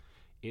services?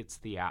 It's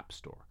the App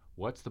Store.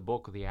 What's the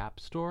bulk of the App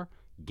Store?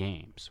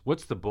 Games.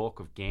 What's the bulk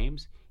of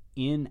games?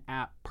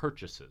 In-app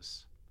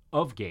purchases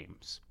of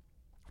games,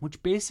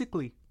 which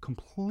basically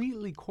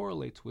completely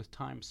correlates with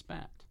time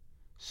spent.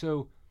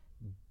 So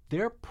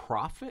their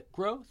profit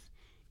growth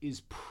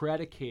is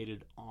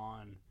predicated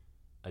on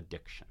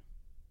addiction.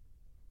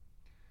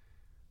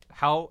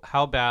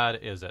 How bad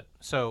is it?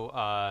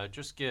 So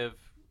just give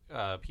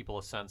people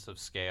a sense of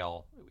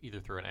scale,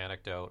 either through an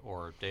anecdote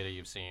or data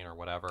you've seen or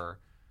whatever.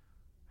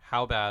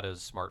 How bad is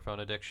smartphone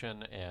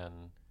addiction,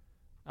 and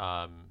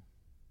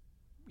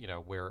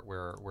where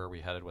are we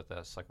headed with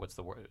this? Like, what's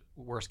the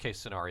worst case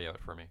scenario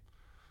for me?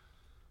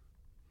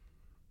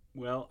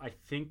 Well, I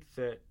think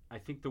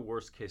the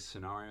worst case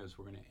scenario is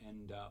we're going to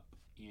end up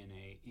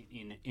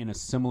in a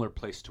similar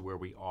place to where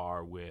we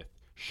are with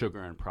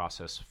sugar and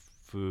processed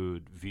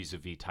food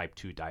vis-a-vis type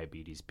 2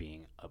 diabetes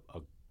being a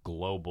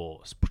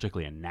global,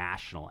 particularly a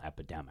national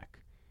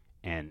epidemic,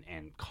 and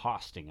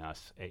costing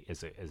us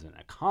as an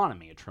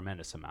economy a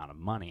tremendous amount of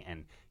money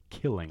and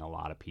killing a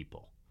lot of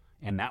people.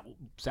 And that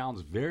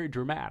sounds very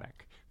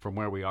dramatic from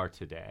where we are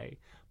today,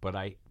 but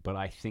I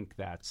think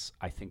that's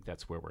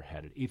where we're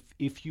headed.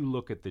 If you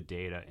look at the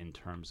data in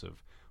terms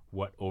of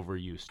what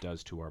overuse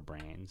does to our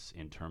brains,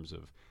 in terms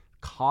of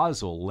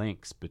causal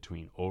links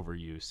between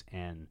overuse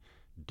and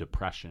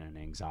depression and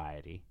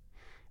anxiety,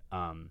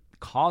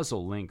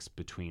 causal links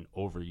between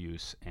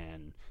overuse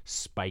and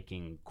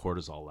spiking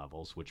cortisol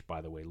levels, which, by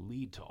the way,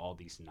 lead to all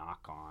these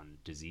knock-on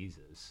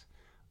diseases.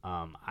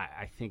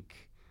 I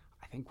think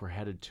I think we're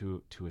headed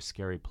to a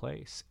scary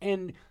place.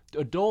 And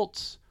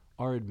adults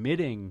are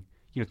admitting,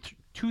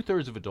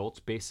 2/3 of adults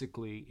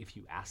basically, if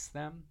you ask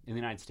them in the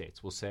United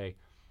States, will say,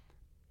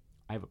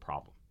 I have a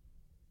problem.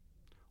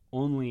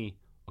 Only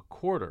a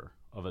quarter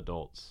of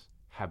adults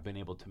have been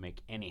able to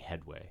make any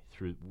headway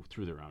through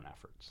their own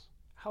efforts.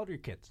 How old are your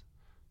kids?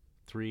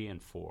 3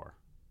 and 4.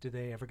 Do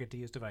they ever get to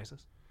use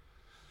devices?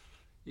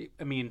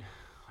 I mean,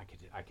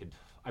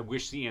 I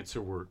wish the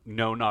answer were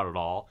no, not at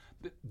all.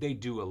 They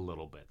do a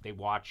little bit. They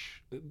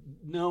watch, they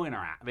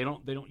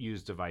don't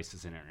use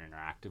devices in an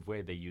interactive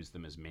way. They use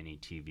them as mini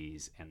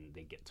TVs, and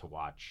they get to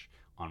watch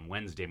on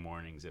Wednesday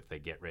mornings if they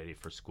get ready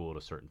for school at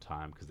a certain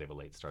time because they have a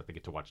late start. They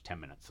get to watch 10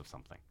 minutes of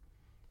something.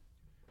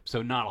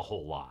 So not a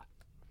whole lot.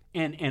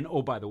 And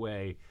oh, by the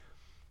way,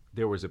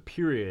 there was a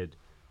period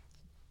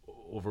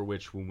over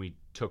which when we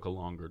took a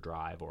longer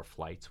drive or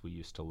flights, we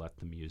used to let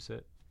them use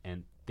it,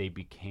 and they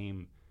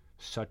became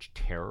such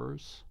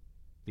terrors.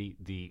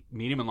 The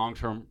medium and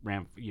long-term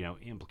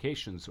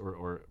implications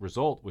or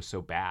result was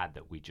so bad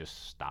that we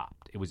just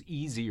stopped. It was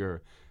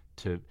easier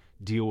to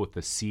deal with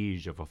the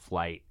siege of a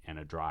flight and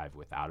a drive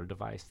without a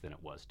device than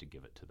it was to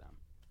give it to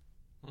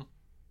them.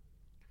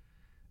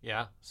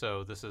 Yeah.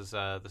 So this is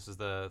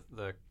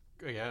the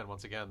again,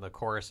 once again, the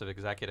chorus of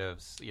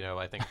executives.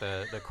 I think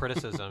the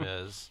criticism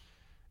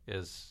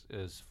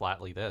is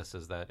flatly this: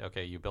 is that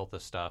okay? You built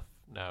this stuff.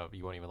 Now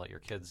you won't even let your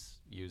kids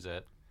use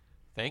it.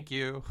 Thank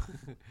you.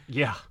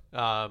 Yeah.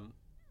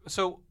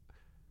 So,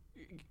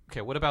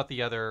 okay, what about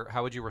the other?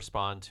 How would you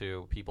respond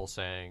to people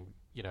saying,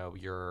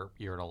 you're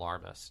an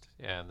alarmist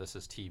and this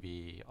is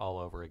TV all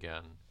over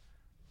again?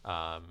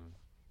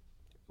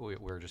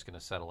 We're just going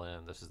to settle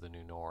in. This is the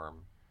new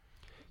norm.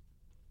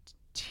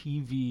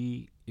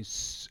 TV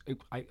is.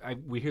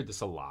 We hear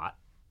this a lot.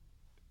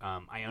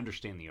 I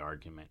understand the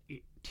argument.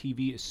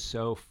 TV is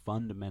so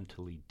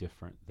fundamentally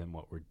different than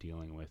what we're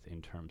dealing with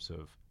in terms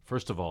of.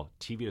 First of all,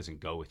 TV doesn't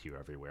go with you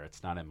everywhere.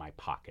 It's not in my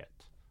pocket,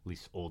 at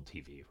least old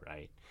TV,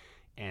 right?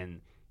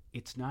 And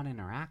it's not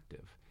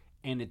interactive.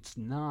 And it's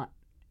not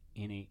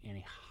in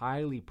a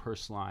highly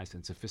personalized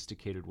and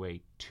sophisticated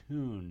way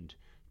tuned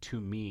to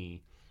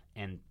me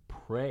and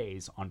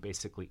preys on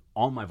basically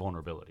all my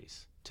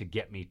vulnerabilities to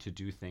get me to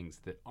do things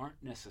that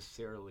aren't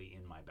necessarily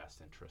in my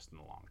best interest in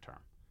the long term.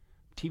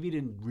 TV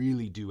didn't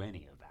really do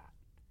any of that.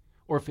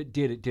 Or if it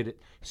did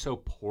it so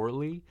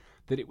poorly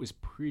that it was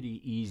pretty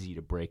easy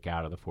to break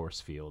out of the force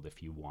field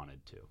if you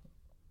wanted to.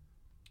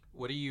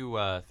 What do you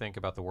think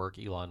about the work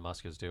Elon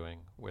Musk is doing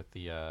with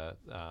the,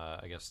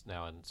 I guess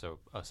now, and so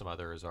some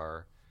others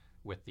are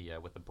with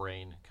the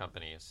brain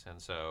companies, and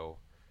so,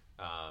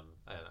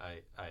 and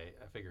I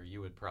figure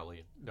you would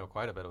probably know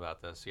quite a bit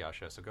about this,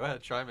 Yasha. So go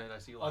ahead, chime in. I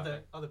see you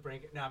laughing. The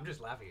brain. No, I'm just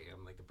laughing at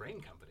them, like the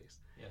brain companies.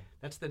 Yeah,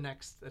 that's the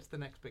next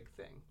big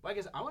thing. Well, I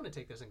guess I want to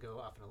take this and go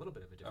off in a little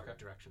bit of a different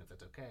direction, if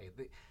that's okay.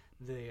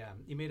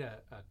 You made a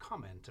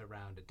comment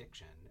around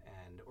addiction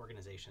and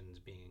organizations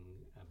being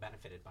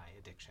benefited by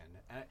addiction.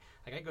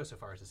 And I go so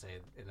far as to say,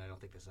 and I don't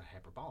think this is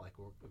hyperbolic.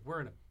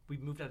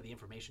 We've moved out of the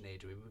information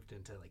age. We moved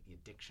into like the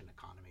addiction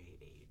economy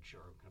age,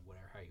 or kind of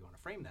whatever how you want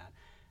to frame that.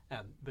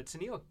 But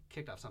Sunil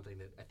kicked off something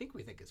that I think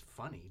we think is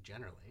funny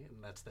generally,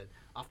 and that's that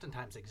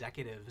oftentimes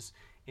executives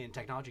in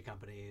technology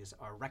companies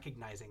are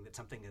recognizing that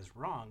something is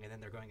wrong, and then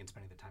they're going and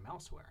spending the time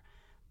elsewhere.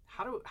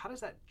 How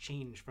does that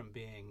change from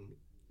being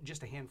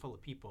just a handful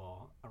of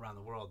people around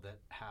the world that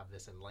have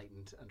this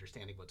enlightened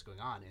understanding of what's going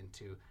on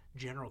into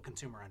general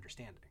consumer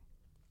understanding?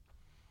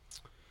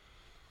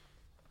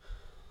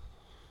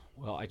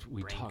 Well,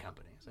 we talk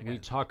companies.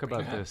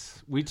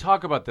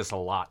 about this a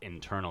lot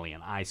internally,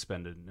 and I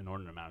spend an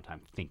inordinate amount of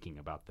time thinking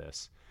about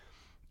this.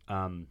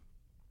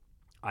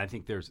 I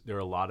think there are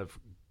a lot of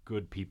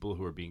good people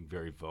who are being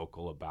very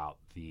vocal about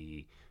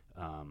the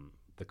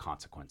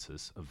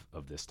consequences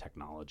of this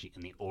technology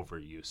and the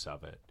overuse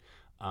of it.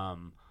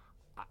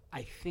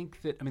 I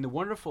think that the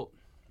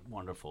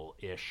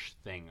wonderful-ish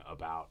thing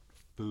about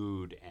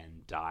food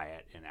and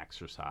diet and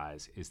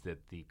exercise is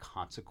that the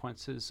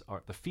consequences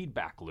the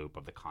feedback loop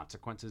of the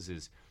consequences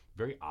is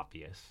very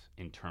obvious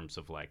in terms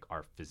of like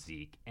our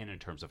physique and in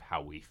terms of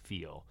how we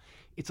feel.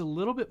 It's a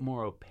little bit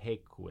more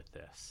opaque with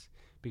this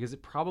because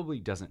it probably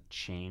doesn't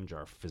change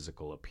our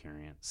physical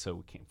appearance. So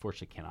we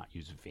unfortunately cannot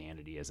use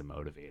vanity as a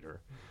motivator.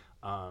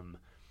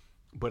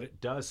 But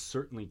it does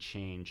certainly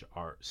change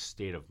our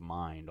state of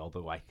mind,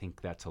 although I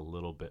think that's a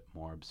little bit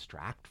more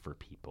abstract for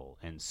people.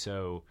 And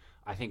so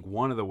I think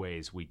one of the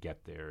ways we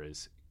get there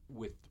is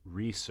with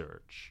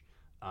research.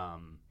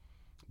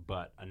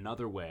 But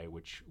another way,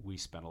 which we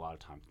spend a lot of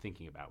time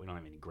thinking about, we don't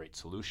have any great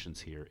solutions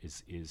here,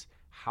 is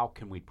how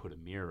can we put a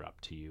mirror up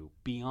to you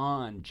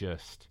beyond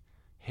just,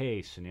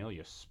 hey, Sunil,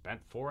 you spent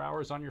 4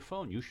 hours on your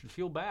phone. You should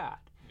feel bad.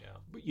 Yeah.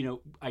 But,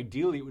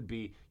 ideally it would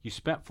be you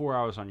spent 4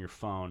 hours on your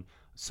phone.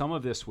 Some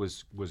of this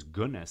was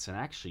goodness and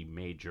actually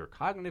made your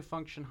cognitive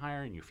function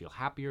higher and you feel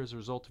happier as a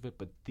result of it.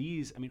 But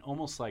these,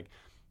 almost like,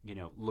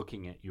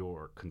 looking at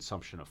your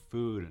consumption of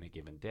food in a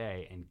given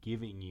day and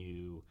giving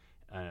you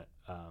an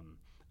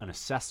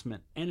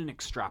assessment and an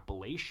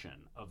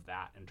extrapolation of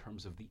that in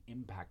terms of the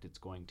impact it's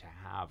going to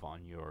have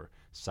on your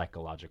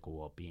psychological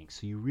well-being.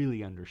 So you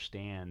really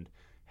understand,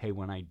 hey,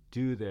 when I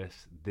do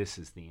this, this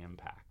is the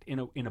impact in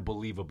a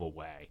believable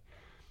way.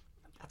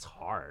 That's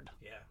hard.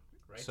 Yeah,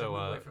 right. So, to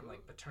move away from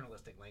like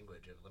paternalistic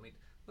language and let me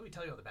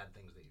tell you all the bad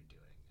things that you're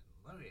doing,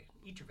 and let me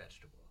eat your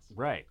vegetables.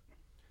 Right.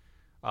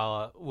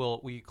 Well,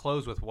 we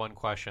close with one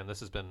question.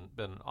 This has been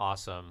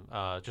awesome.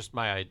 I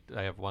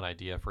have one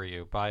idea for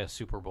you. Buy a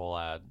Super Bowl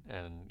ad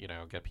and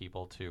get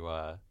people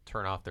to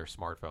turn off their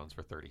smartphones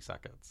for 30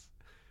 seconds.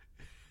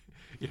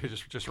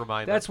 just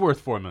remind That's them.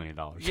 worth $4 million.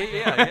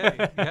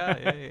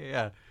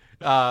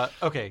 Yeah.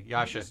 Okay,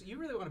 Yasha. You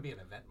really want to be in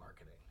event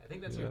marketing. I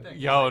think that's your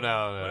thing. No. One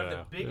of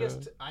the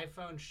biggest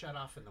iPhone shut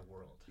off in the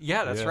world.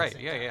 Yeah, that's right.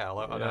 Same Yeah.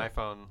 time. An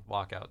iPhone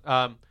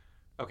walkout.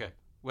 Okay.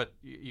 What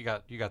you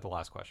got the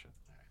last question.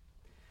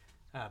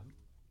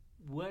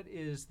 What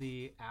is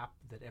the app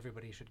that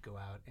everybody should go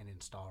out and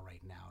install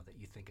right now that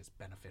you think is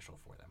beneficial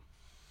for them?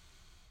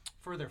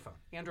 For their phone,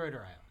 Android or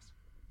iOS?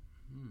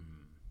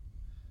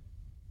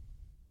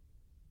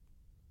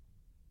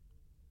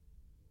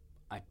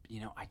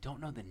 I don't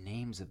know the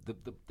names of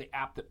the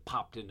app that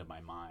popped into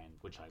my mind,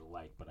 which I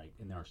like,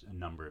 and there's a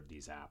number of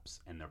these apps,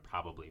 and they're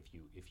probably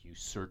if you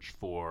search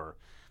for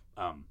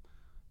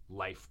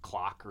Life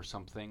Clock or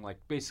something, like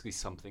basically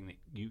something that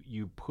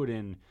you put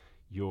in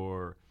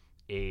your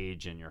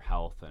age and your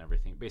health and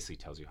everything. It basically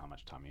tells you how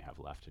much time you have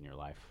left in your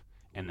life,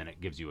 and then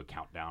it gives you a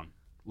countdown,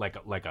 like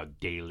a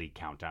daily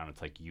countdown. It's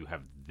like you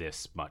have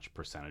this much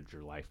percentage of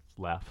your life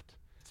left.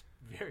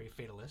 Very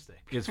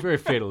fatalistic. It's very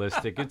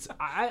fatalistic. It's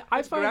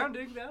It's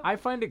grounding, though. I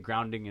find it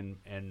grounding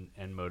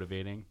and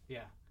motivating.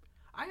 Yeah,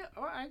 I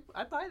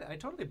buy that. I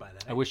totally buy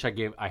that. I wish I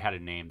had a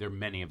name. There are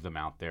many of them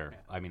out there.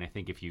 Yeah. I mean, I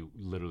think if you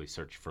literally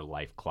search for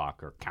Life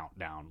Clock or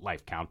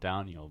Life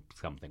Countdown,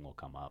 something will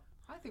come up.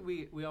 I think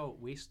we all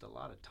waste a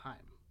lot of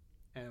time,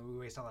 and we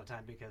waste a lot of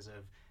time because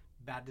of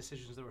bad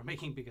decisions that we're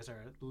making, because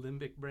our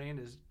limbic brain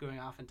is going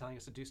off and telling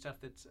us to do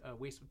stuff that's a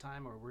waste of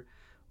time, or we're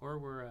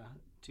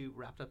too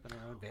wrapped up in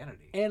our own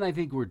vanity. And I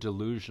think we're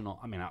delusional.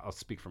 I mean, I'll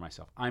speak for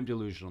myself. I'm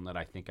delusional in that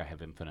I think I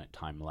have infinite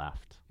time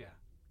left. Yeah.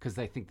 Because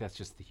I think that's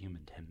just the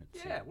human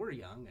tendency. Yeah, we're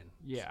young, and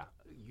yeah,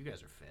 you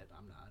guys are fit.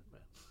 I'm not,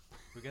 but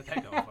we got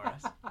that going for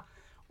us.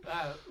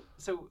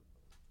 So,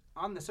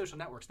 on the social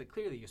networks that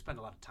clearly you spend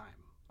a lot of time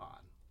on,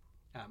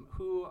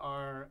 who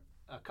are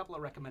a couple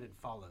of recommended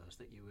follows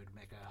that you would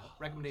make a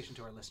recommendation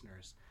to our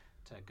listeners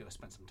to go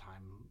spend some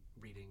time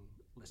reading,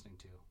 listening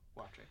to,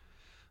 watching?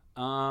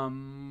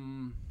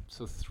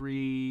 So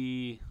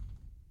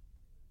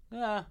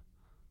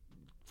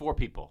 4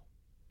 people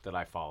that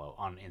I follow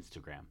on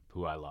Instagram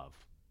who I love: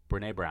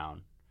 Brene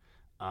Brown,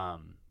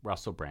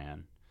 Russell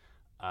Brand,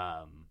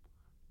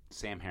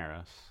 Sam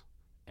Harris,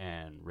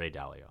 and Ray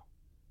Dalio.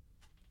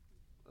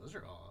 Those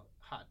are all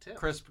hot tips.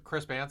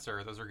 Crisp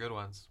answer. Those are good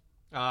ones.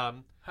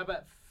 How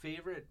about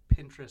favorite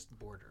Pinterest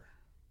border?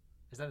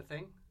 Is that a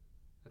thing?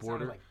 That sounded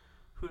Border? like,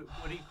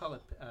 what do you call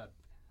it?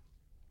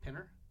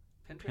 Pinner?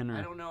 Pinner.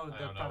 I don't know the I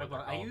don't know product. what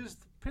they're I called. used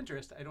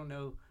Pinterest. I don't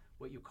know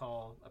what you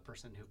call a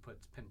person who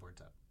puts pin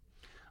boards up.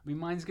 I mean,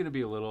 mine's going to be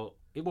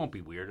it won't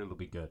be weird. It'll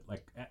be good.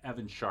 Like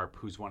Evan Sharp,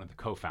 who's one of the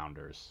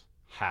co-founders,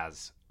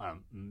 has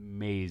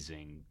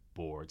amazing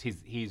boards.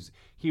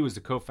 He was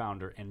the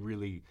co-founder and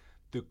really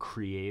the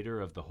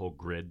creator of the whole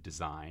grid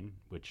design,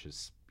 which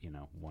is,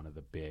 one of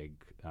the big,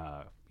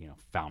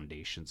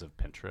 foundations of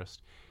Pinterest.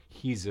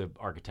 He's an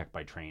architect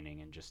by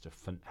training and just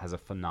has a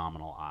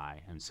phenomenal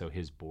eye. And so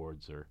his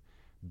boards are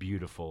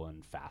beautiful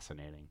and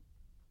fascinating.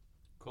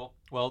 Cool.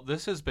 Well,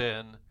 this has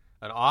been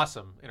an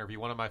awesome interview.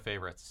 One of my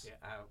favorites. Yeah,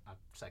 I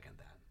second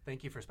that.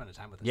 Thank you for spending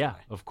time with us Yeah,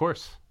 today. of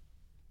course.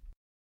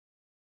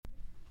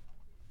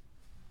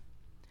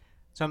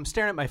 So I'm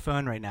staring at my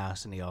phone right now,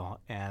 Sunil,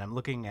 and I'm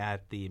looking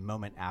at the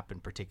Moment app in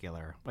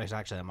particular. Well,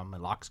 actually, I'm on my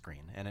lock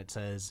screen, and it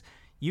says,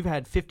 you've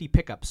had 50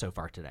 pickups so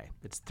far today.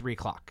 It's 3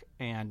 o'clock,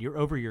 and you're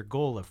over your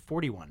goal of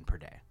 41 per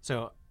day.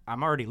 So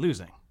I'm already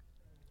losing.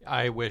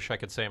 I wish I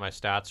could say my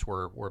stats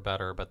were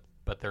better, but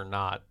they're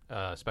not,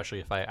 especially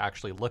if I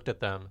actually looked at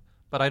them.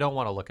 But I don't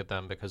want to look at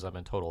them because I'm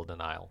in total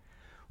denial.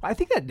 I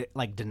think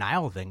that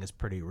denial thing is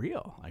pretty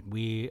real. Like,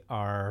 we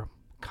are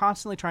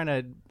constantly trying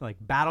to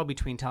battle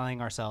between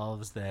telling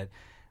ourselves that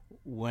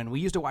when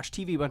we used to watch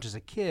TV a bunch as a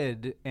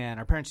kid and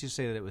our parents used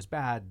to say that it was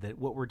bad, that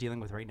what we're dealing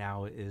with right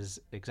now is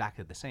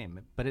exactly the same,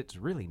 but it's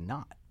really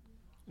not.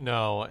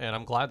 No, and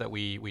I'm glad that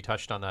we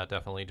touched on that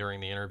definitely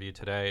during the interview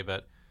today.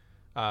 But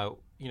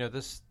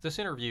this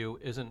interview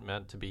isn't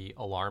meant to be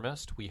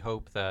alarmist. We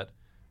hope that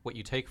what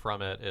you take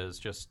from it is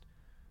just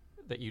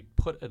that you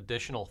put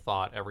additional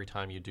thought every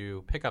time you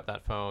do pick up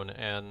that phone.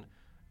 And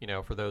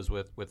for those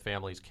with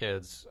families,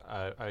 kids,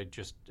 I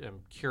just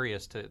am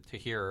curious to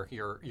hear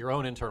your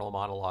own internal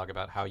monologue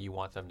about how you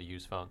want them to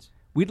use phones.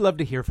 We'd love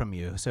to hear from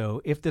you.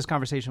 So if this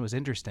conversation was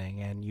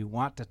interesting and you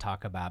want to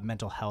talk about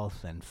mental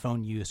health and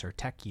phone use or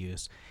tech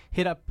use,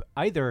 hit up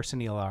either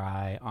Sunil or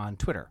I on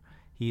Twitter.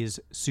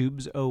 He's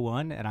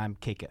Subs01 and I'm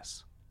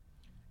Kakis.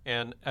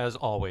 And as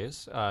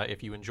always,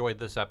 if you enjoyed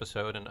this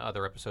episode and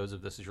other episodes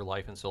of This Is Your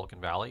Life in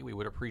Silicon Valley, we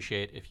would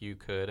appreciate if you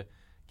could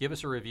give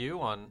us a review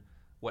on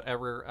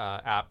whatever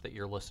app that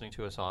you're listening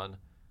to us on.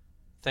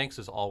 Thanks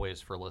as always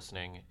for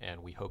listening,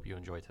 and we hope you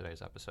enjoyed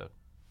today's episode.